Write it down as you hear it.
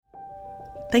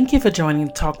Thank you for joining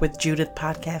Talk with Judith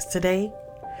podcast today.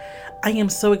 I am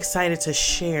so excited to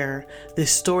share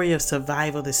this story of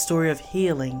survival, this story of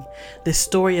healing, this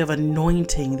story of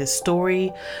anointing, this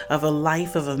story of a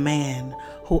life of a man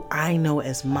who I know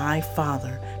as my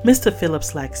father, Mr. Philip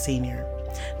Slack Sr.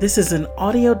 This is an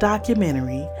audio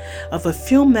documentary of a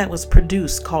film that was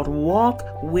produced called Walk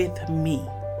With Me.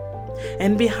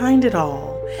 And behind it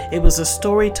all, it was a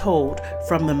story told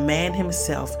from the man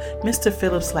himself, Mr.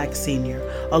 Philip Slack Sr.,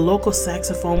 a local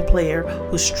saxophone player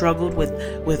who struggled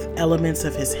with elements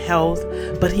of his health,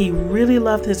 but he really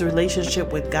loved his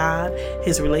relationship with God,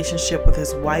 his relationship with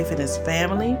his wife and his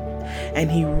family, and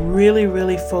he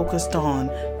really focused on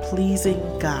pleasing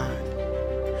God.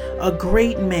 A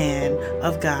great man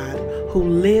of God who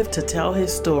lived to tell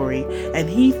his story, and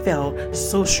he felt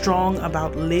so strong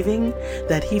about living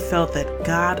that he felt that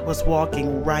God was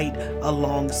walking right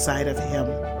alongside of him.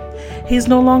 He's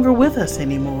no longer with us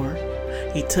anymore.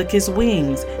 He took his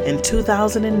wings in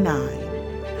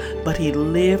 2009, but he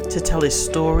lived to tell his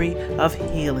story of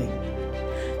healing.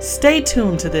 Stay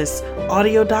tuned to this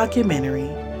audio documentary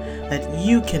that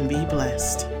you can be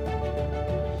blessed.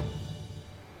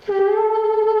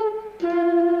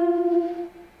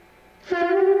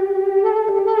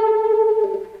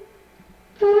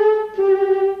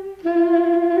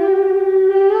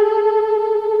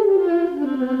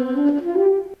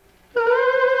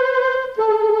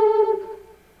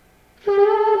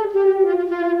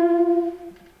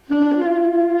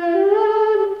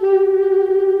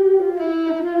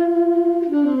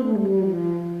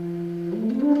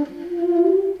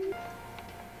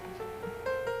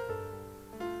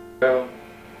 Well,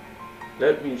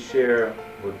 let me share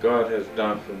what God has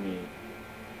done for me.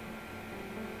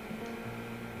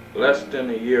 Less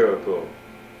than a year ago,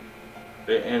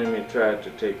 the enemy tried to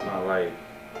take my life,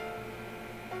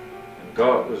 and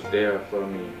God was there for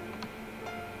me.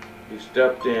 He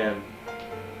stepped in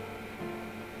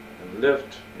and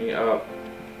lifted me up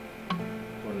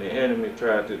when the enemy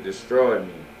tried to destroy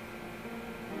me.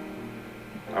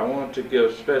 I want to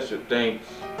give special thanks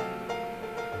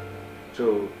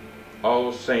to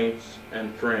all saints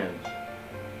and friends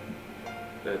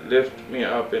that lift me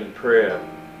up in prayer,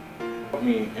 help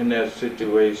me in that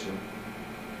situation.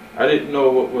 I didn't know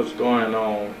what was going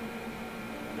on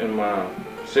in my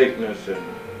sickness, and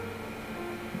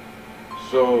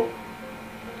so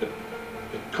it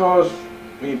caused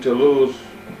me to lose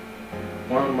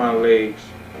one of my legs,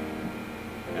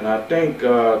 and I thank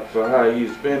God for how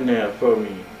He's been there for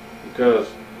me, because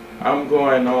I'm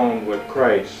going on with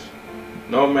Christ.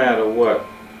 No matter what,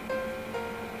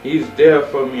 He's there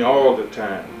for me all the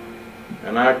time.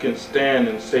 And I can stand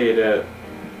and say that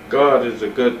God is a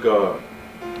good God.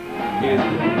 He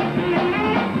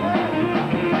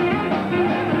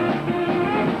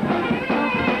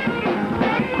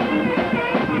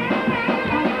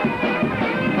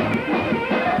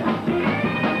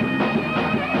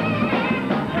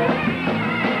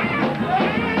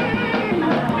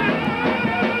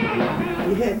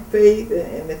had faith,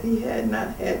 and if he had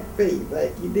not had faith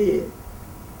like he did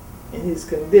in his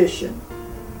condition,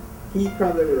 he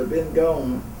probably would have been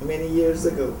gone many years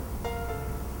ago.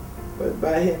 But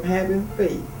by him having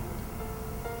faith,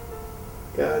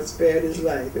 God spared his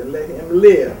life and let him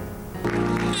live.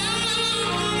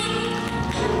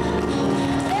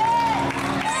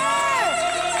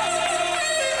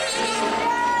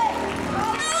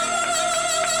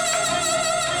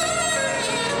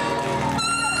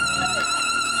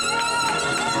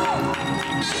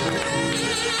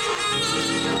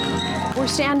 We're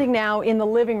standing now in the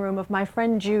living room of my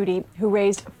friend Judy, who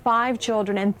raised 5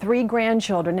 children and 3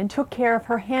 grandchildren and took care of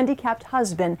her handicapped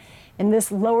husband in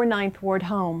this lower 9th Ward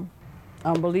home.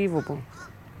 Unbelievable.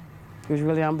 It was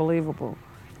really unbelievable.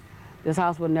 This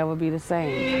house would never be the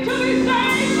same.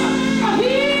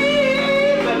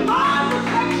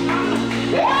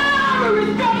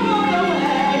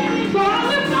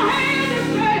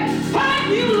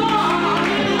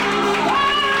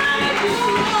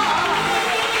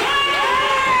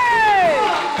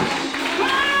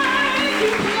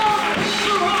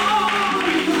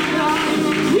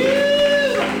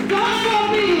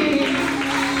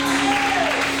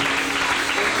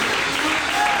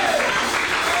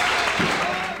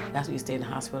 We stayed in the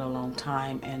hospital a long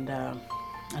time, and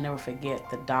I never forget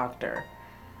the doctor.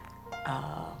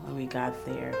 When we got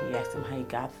there, he asked him how he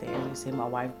got there, and he said, "My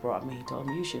wife brought me." He told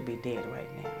him, "You should be dead right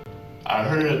now." I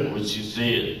heard what she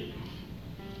said,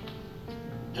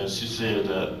 and she said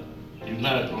that you're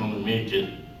not going to make it.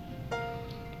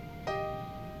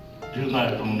 You're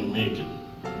not going to make it.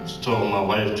 She told my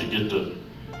wife to get the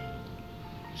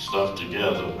stuff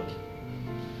together.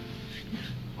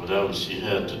 But whatever she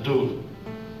had to do.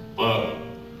 But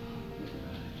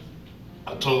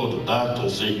I told the doctor, I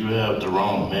said, you have the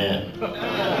wrong man.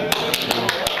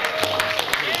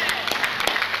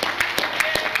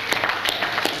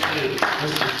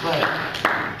 This is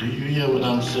fact. Do you hear what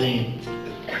I'm saying?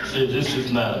 I said, this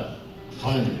is not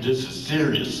funny, this is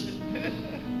serious.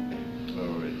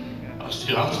 I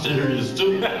said, I'm serious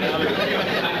too.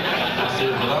 I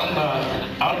said, but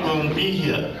I'm going to be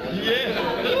here.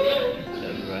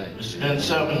 That's right. It's been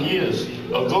 7 years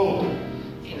ago.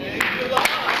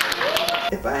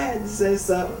 If I had to say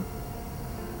something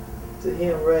to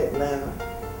him right now,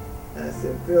 I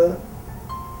said, Philip,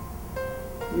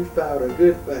 you fought a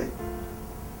good fight.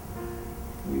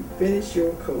 You finished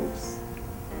your course.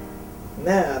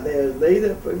 Now there's laid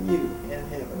up for you in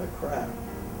heaven a crown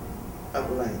of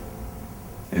life.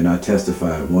 And I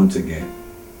testify once again,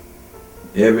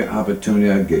 every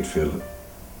opportunity I get, Philip,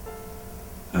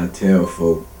 I tell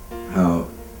folk how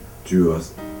Drew, a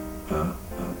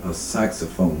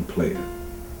saxophone player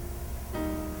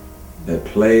that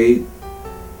played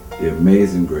the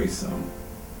Amazing Grace song,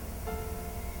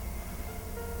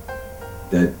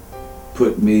 that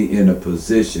put me in a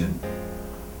position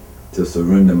to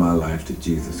surrender my life to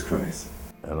Jesus Christ.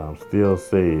 And I'm still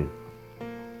saved.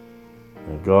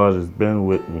 And God has been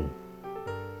with me.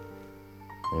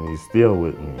 And He's still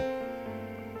with me.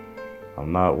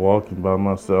 I'm not walking by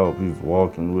myself, He's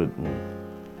walking with me.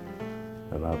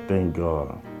 And I thank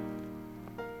God.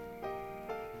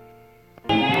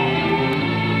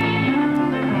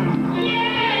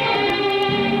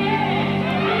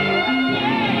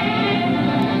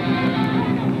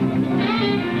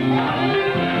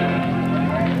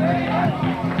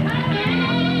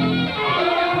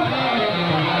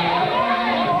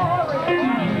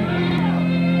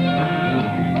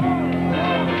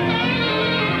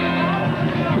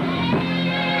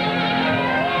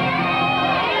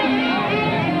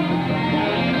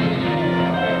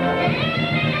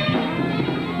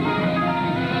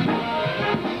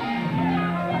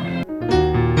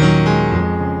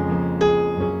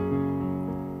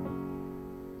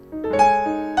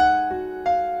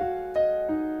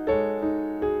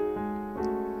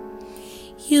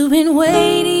 You've been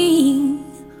waiting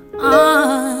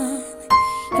on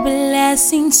your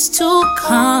blessings to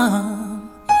come,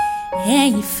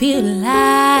 and you feel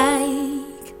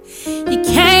like you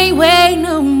can't wait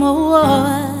no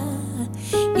more.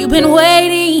 You've been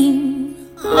waiting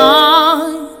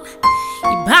on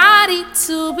your body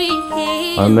to be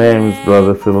healed. My name is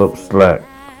Brother Philip Slack.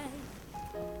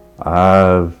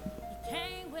 I've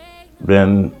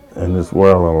been in this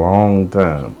world a long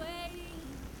time.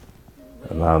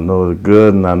 And I know the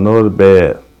good and I know the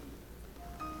bad.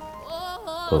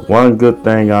 But one good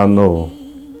thing I know,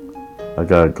 I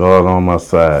got God on my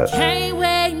side. Can't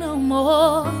wait no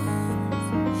more.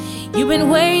 You've been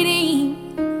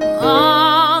waiting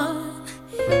on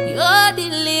your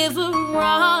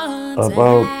deliverance.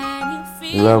 About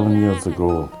 11 years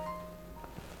ago,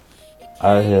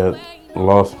 I had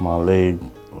lost my leg.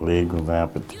 Leg was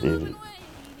amputated.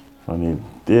 When they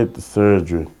did the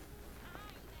surgery,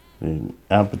 they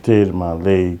amputated my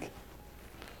leg.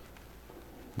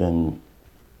 Then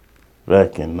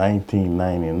back in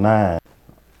 1999,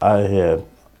 I had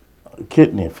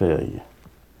kidney failure.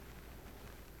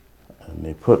 And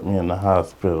they put me in the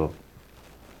hospital.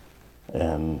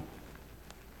 And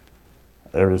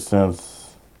ever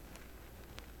since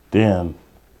then,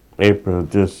 April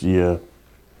of this year,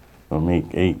 will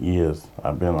make 8 years,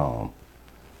 I've been on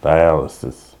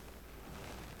dialysis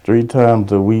 3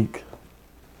 times a week.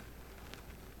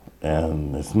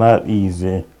 And it's not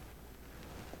easy,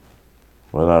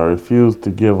 but I refuse to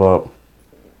give up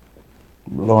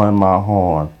blowing my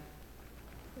horn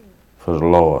for the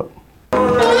Lord.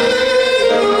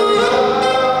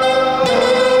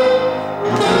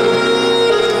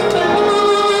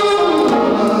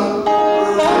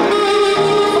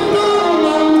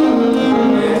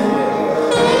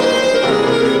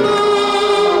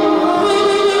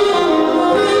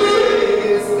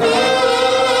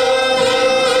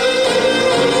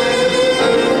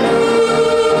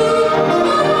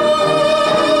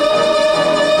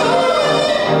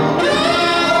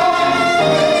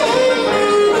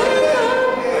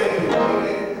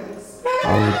 I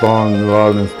was born in New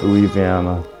Orleans,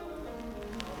 Louisiana,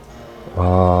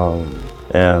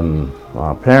 and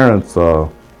my parents are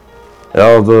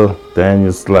Elder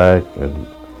Daniel Slack and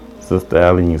Sister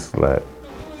Aline Slack.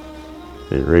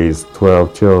 They raised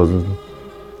 12 children.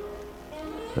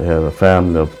 They had a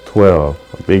family of 12,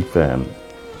 a big family,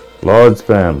 large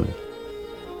family.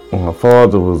 My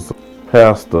father was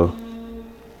pastor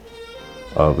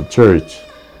of a church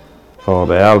called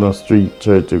the Allen Street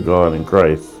Church of God in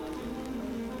Christ.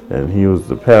 And he was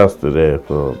the pastor there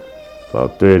for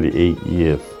about 38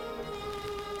 years.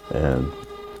 And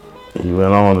he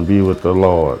went on to be with the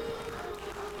Lord.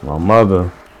 My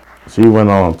mother, she went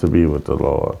on to be with the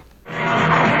Lord.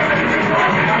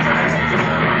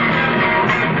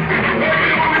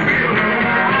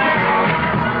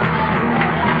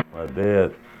 My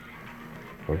dad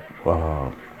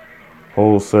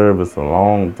hold service a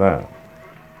long time.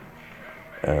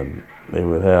 And they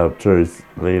would have church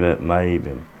late at night,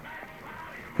 and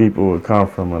people would come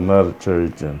from another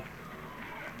church and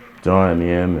join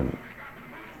in, and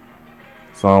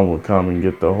some would come and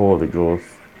get the Holy Ghost,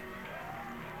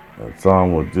 and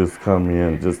some would just come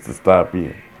in just to stop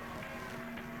in.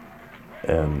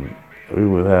 And we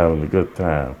were having a good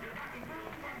time.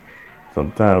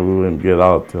 Sometimes we wouldn't get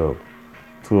out till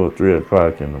 2 or 3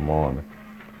 o'clock in the morning.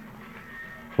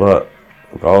 But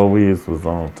we always was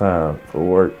on time for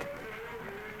work.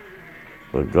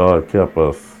 But God kept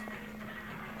us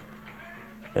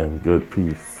in good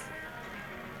peace.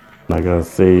 I got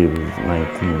saved in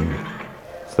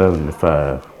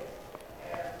 1975.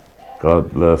 God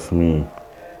bless me.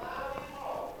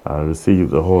 I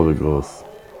received the Holy Ghost.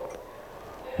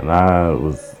 And I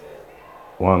was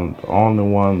the only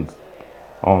one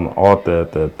on the altar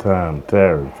at that time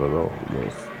tarried for the Holy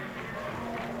Ghost.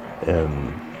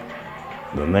 And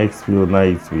the next few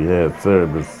nights we had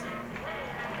service,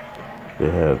 they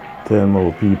had 10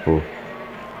 more people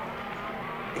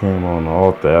came on the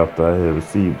altar after I had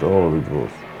received the Holy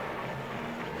Ghost.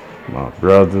 My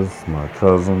brothers, my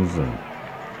cousins, and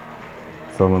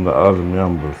some of the other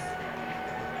members.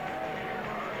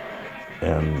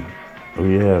 And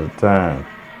we had a time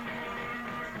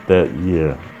that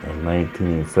year in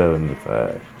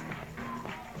 1975.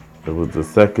 It was the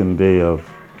second day of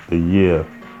the year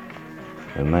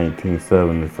in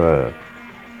 1975.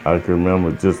 I can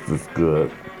remember just as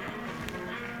good.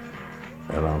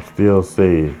 And I'm still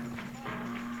saved.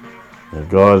 And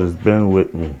God has been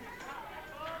with me.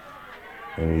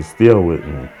 And He's still with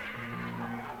me.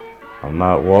 I'm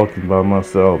not walking by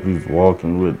myself, He's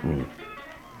walking with me.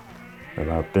 And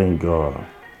I thank God.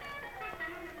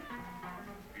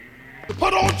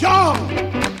 Put on John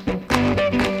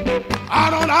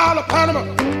out on Isle of Panama.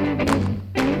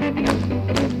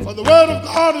 For the word of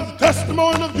God is the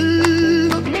testimony of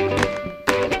Jesus.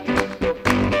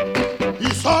 He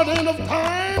saw the end of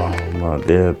time. My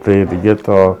dad played the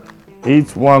guitar.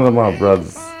 Each one of my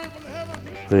brothers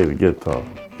played the guitar.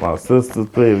 My sisters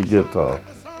played the guitar.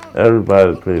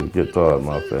 Everybody played the guitar in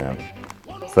my family.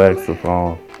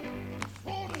 Saxophone,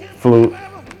 flute,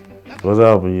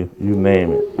 whatever you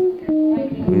name it.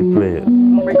 We play it.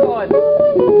 Record.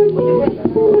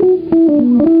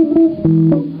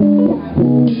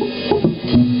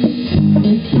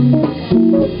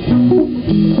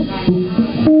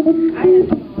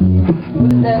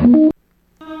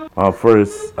 My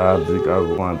first object I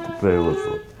wanted to play was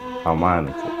a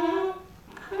harmonica.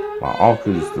 My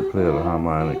uncle used to play the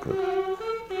harmonica.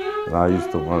 And I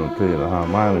used to want to play the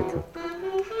harmonica,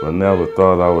 but never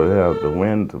thought I would have the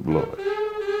wind to blow it.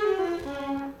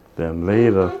 Then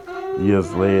later,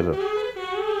 years later,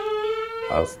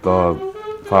 I started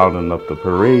following up the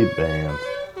parade bands,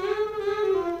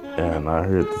 and I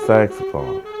heard the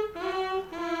saxophone.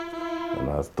 And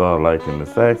I started liking the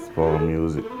saxophone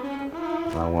music,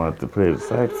 and I wanted to play the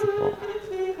saxophone.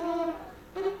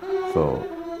 So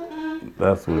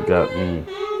that's what got me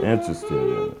interested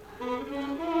in it.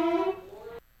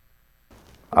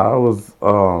 I was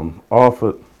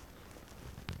offered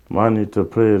money to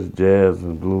play the jazz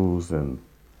and blues, and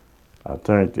I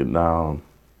turned it down.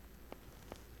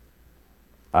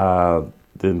 I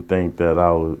didn't think that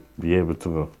I would be able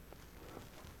to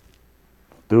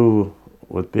do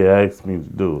what they asked me to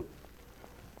do.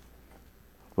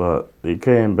 But they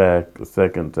came back a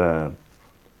second time.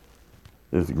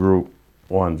 This group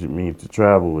wanted me to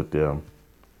travel with them,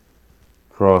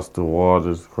 across the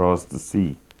waters, across the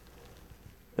sea.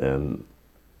 And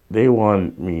they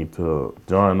wanted me to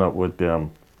join up with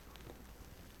them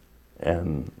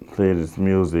and play this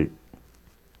music.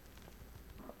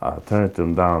 I turned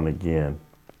them down again.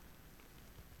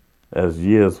 As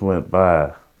years went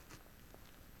by,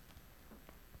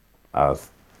 I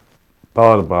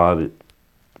thought about it.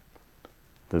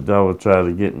 The devil tried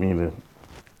to get me to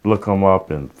look them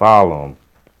up and follow them.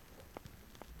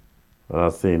 But I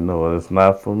said, no, it's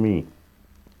not for me.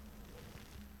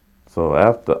 So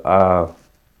after I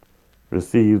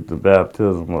received the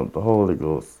baptism of the Holy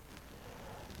Ghost,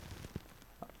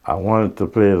 I wanted to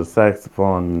play the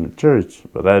saxophone in the church,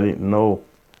 but I didn't know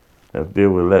if they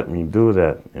would let me do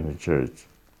that in the church.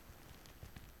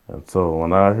 And so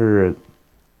when I heard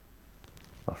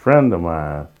a friend of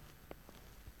mine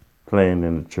playing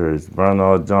in the church,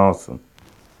 Bernard Johnson,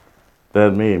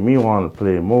 that made me want to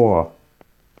play more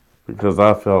because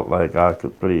I felt like I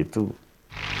could play too.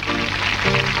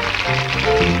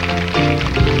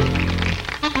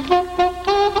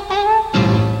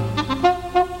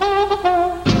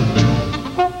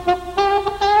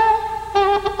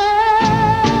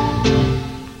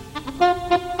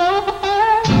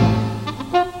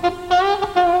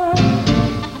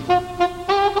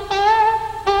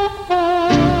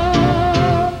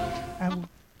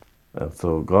 And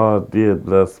so God did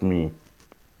bless me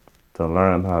to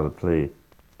learn how to play.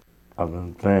 I've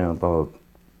been playing about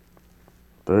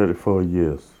 34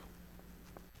 years,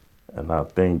 and I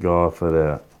thank God for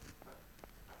that.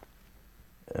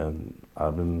 And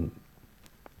I've been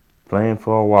playing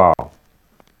for a while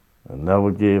and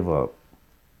never gave up.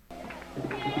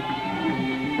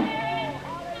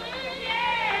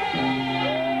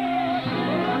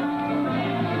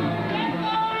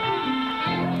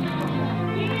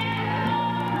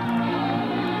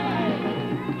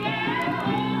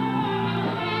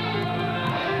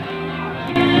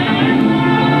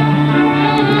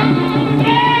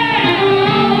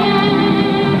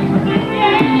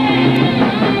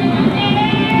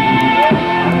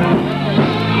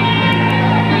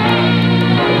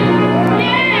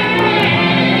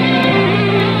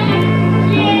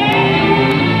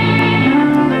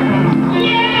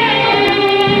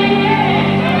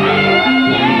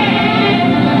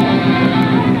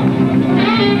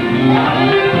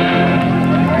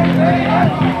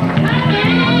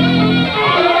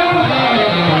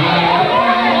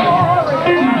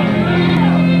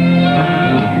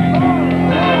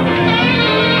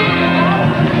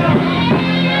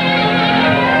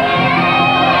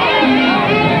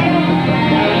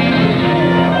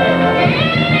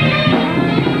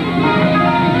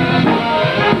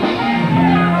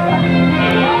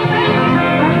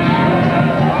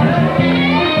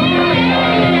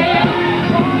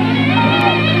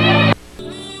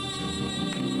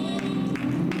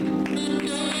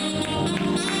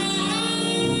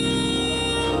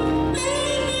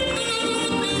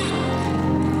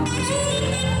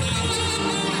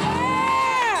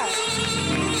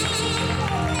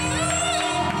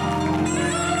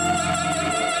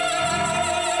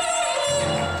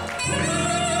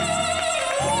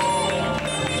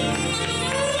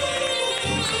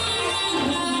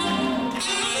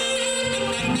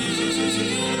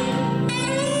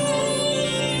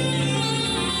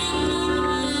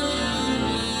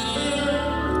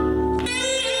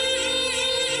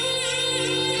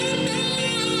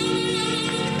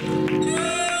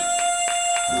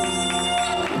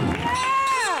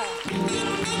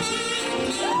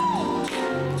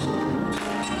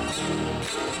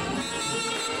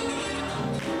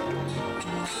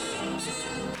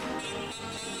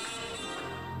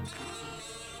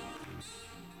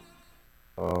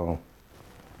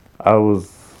 I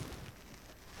was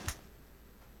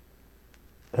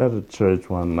at a church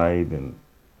one night and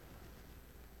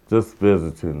just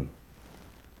visiting,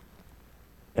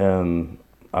 and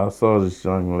I saw this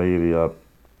young lady up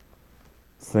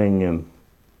singing,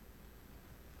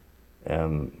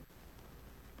 and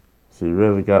she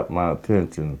really got my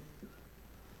attention.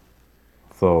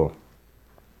 So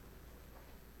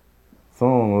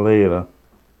soon later,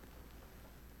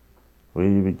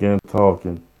 we began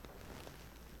talking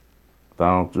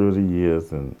down through the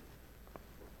years, and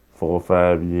 4 or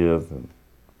 5 years, and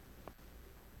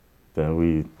then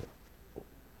we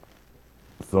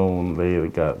soon later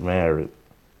got married.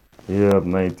 Year of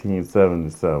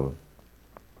 1977.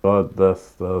 God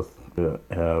blessed us to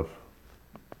have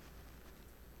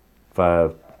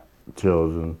 5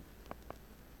 children,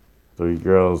 3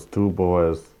 girls, 2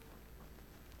 boys.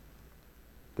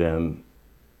 Then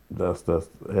blessed us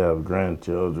to have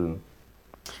grandchildren.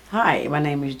 Hi, my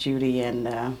name is Judy, and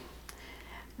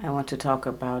I want to talk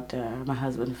about my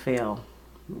husband Phil.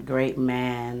 Great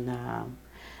man.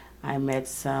 I met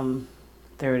some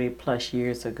 30 plus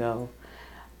years ago.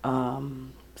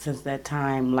 Since that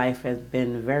time, life has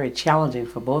been very challenging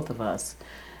for both of us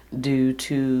due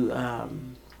to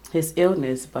his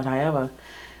illness. But however,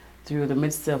 through the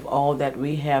midst of all that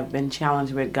we have been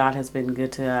challenged with, God has been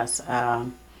good to us. I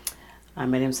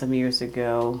met him some years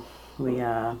ago. We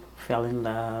fell in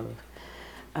love,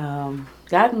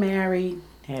 got married,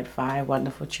 had 5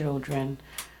 wonderful children.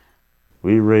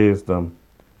 We raised them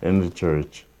in the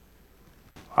church.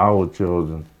 Our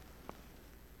children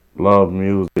love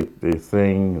music. They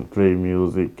sing and play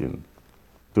music and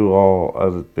do all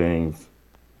other things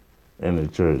in the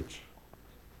church.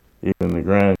 Even the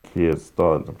grandkids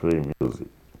starting to play music.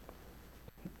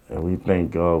 And we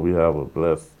thank God we have a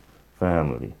blessed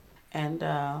family. And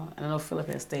I know Philip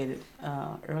had stated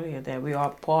earlier that we are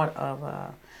part of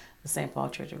the St. Paul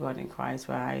Church of God in Christ,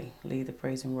 where I lead the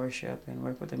praise and worship and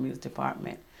work with the music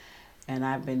department. And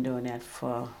I've been doing that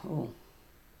for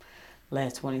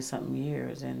last 20-something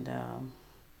years. And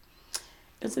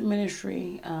it's a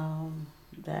ministry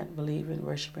that believe in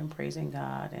worship and praising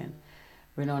God. And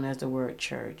we're known as the Word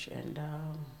Church. And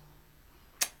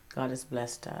God has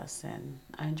blessed us. And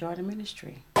I enjoy the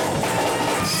ministry.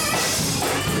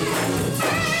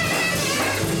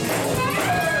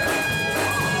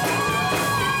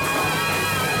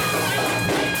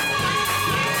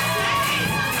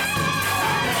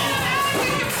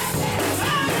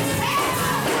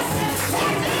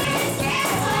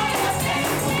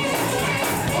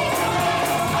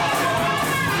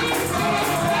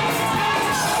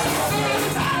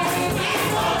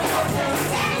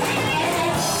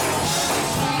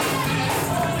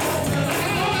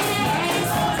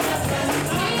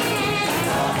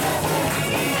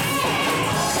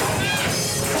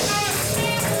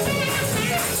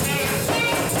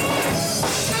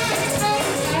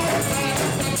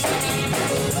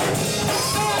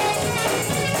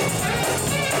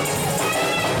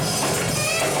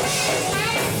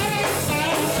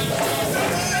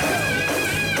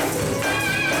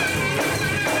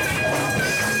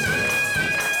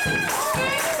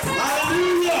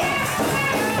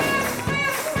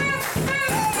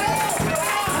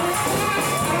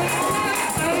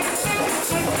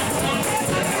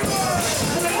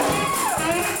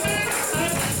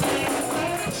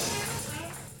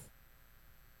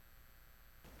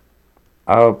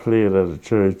 I played at a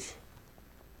church,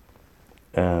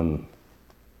 and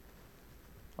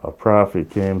a prophet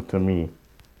came to me,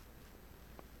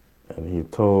 and he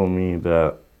told me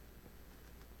that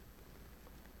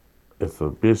it's a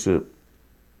bishop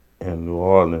in New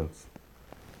Orleans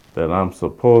that I'm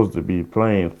supposed to be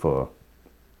playing for.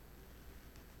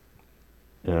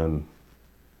 And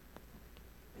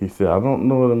he said, I don't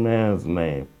know the man's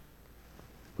name,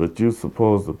 but you're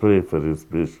supposed to play for this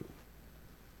bishop.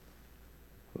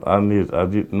 I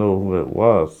didn't know who it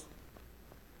was.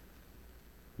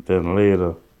 Then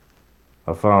later,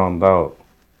 I found out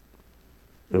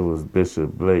it was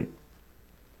Bishop Blake,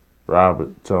 Robert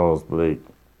Charles Blake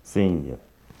Sr.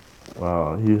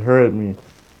 Well, he heard me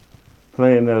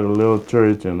playing at a little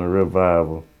church in a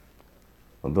revival,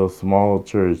 a little small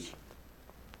church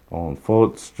on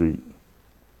 4th Street,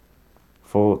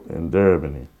 4th and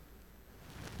Derby.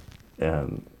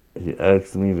 And he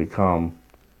asked me to come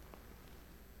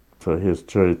to his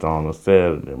church on a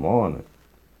Saturday morning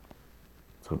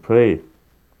to play.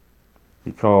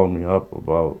 He called me up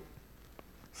about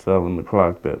 7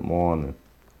 o'clock that morning,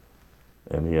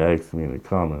 and he asked me to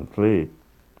come and play.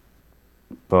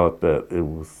 Thought that it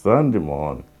was Sunday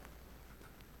morning.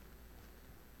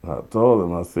 I told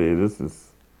him, I said, this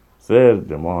is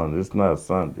Saturday morning, it's not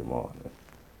Sunday morning.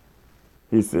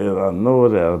 He said, I know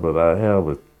that, but I have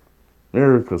a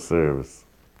miracle service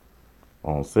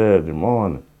on Saturday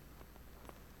morning.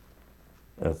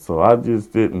 And so I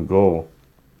just didn't go.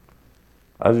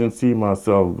 I didn't see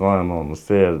myself going on a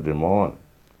Saturday morning.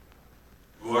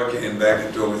 Boy came back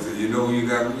and told me, said, you know who you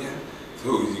got me at?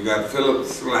 So you got Philip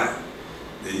Slack,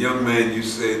 the young man you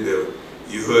said that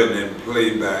you heard him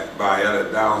play by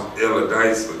Ella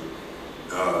Dyson.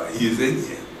 He's in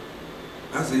here.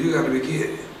 I said, you got to be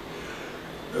kidding.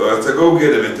 So I said, go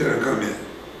get him and tell him to come in.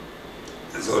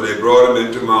 And so they brought him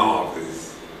into my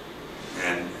office,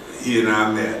 and he and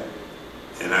I met.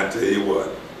 And I tell you what,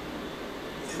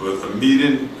 it was a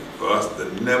meeting for us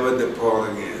to never depart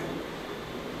again.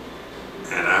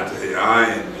 And I tell you,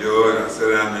 I enjoyed it. I sat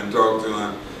down and talked to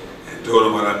him and told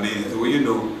him what I needed. He said, well, you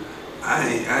know,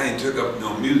 I ain't took up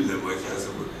no music that much. I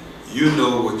said, well, you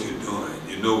know what you're doing.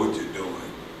 You know what you're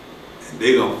doing. And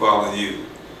they gonna follow you.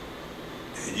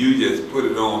 And you just put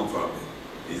it on for me.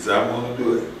 He said, I'm gonna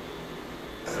do it.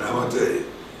 And I'm gonna tell you,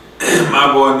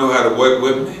 my boy knew how to work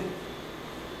with me.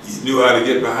 He knew how to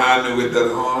get behind me with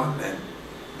that horn and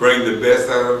bring the best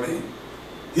out of me.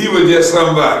 He was just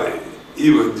somebody.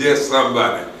 He was just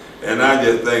somebody. And I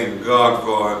just thank God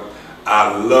for him.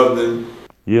 I loved him.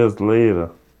 Years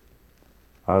later,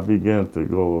 I began to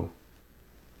go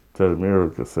to the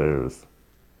miracle service.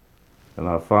 And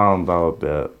I found out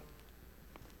that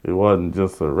it wasn't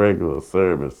just a regular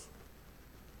service.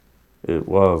 It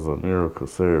was a miracle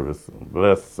service, a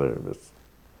blessed service.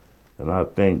 And I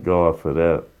thank God for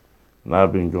that. And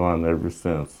I've been going ever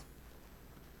since.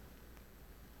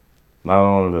 Not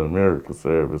only the miracle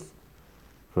service,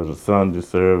 for the Sunday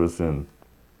service and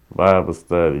Bible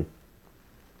study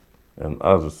and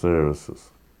other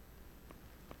services.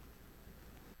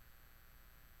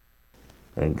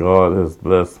 And God has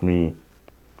blessed me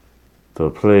to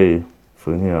play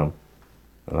for him.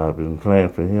 And I've been playing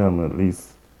for him at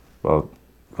least about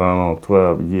going on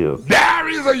 12 years. There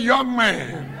is a young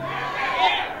man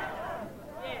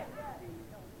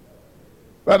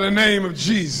by the name of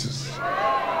Jesus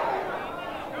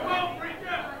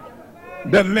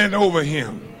that leaned over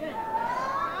him.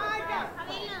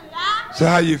 So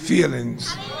how you feeling?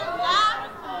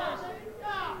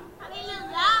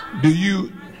 Do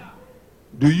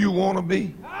you want to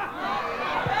be?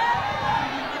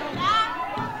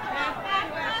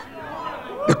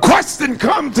 The question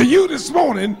comes to you this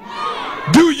morning,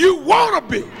 do you want to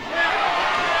be?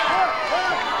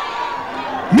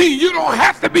 Mean you don't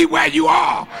have to be where you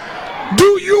are.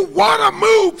 Do you want to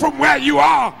move from where you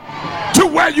are to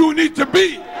where you need to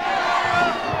be?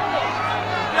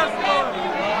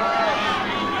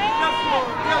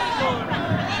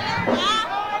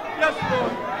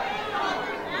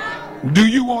 Do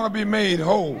you want to be made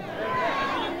whole?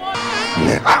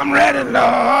 I'm ready,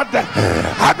 Lord.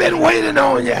 I've been waiting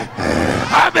on you.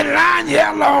 I've been lying here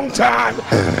a long time.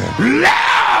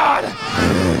 Lord,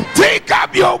 take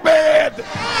up your bed.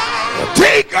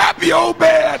 Take up your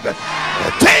bed.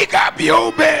 Take up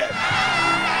your bed.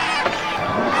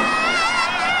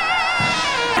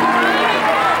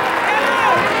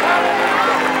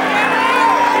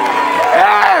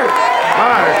 Hey,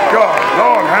 my God,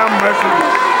 Lord, have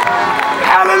mercy.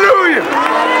 Hallelujah.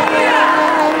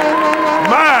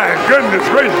 My goodness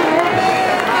gracious.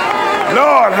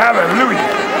 Lord, hallelujah.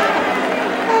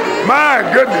 My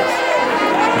goodness.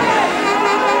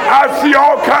 I see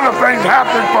all kinds of things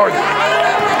happening for you.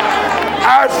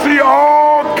 I see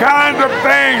all kinds of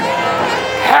things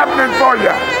happening for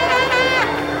you.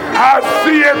 I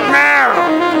see it now.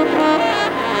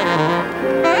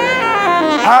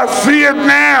 I see it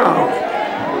now.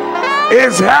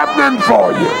 It's happening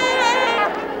for you.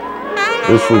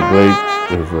 Bishop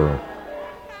Blake is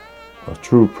a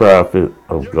true prophet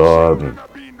of God, and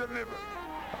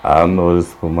I know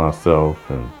this for myself,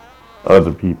 and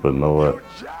other people know it.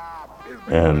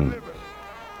 And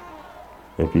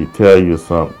if he tell you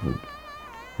something,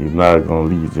 he's not going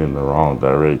to lead you in the wrong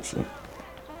direction.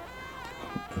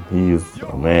 He is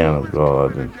a man of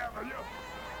God and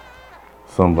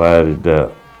somebody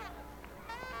that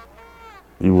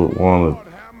you would want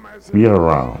to be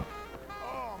around.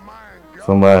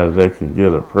 Somebody that can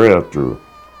get a prayer through.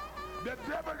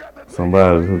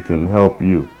 Somebody who can help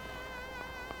you.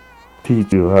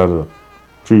 Teach you how to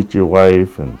treat your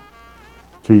wife and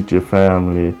treat your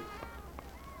family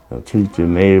and treat your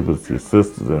neighbors, your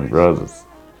sisters and brothers.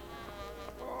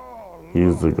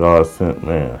 He's the God-sent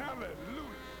man.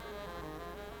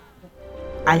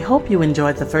 I hope you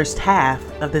enjoyed the first half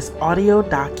of this audio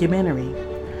documentary.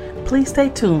 Please stay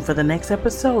tuned for the next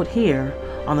episode here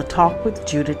on the Talk with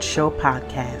Judith Show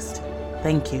podcast.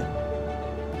 Thank you.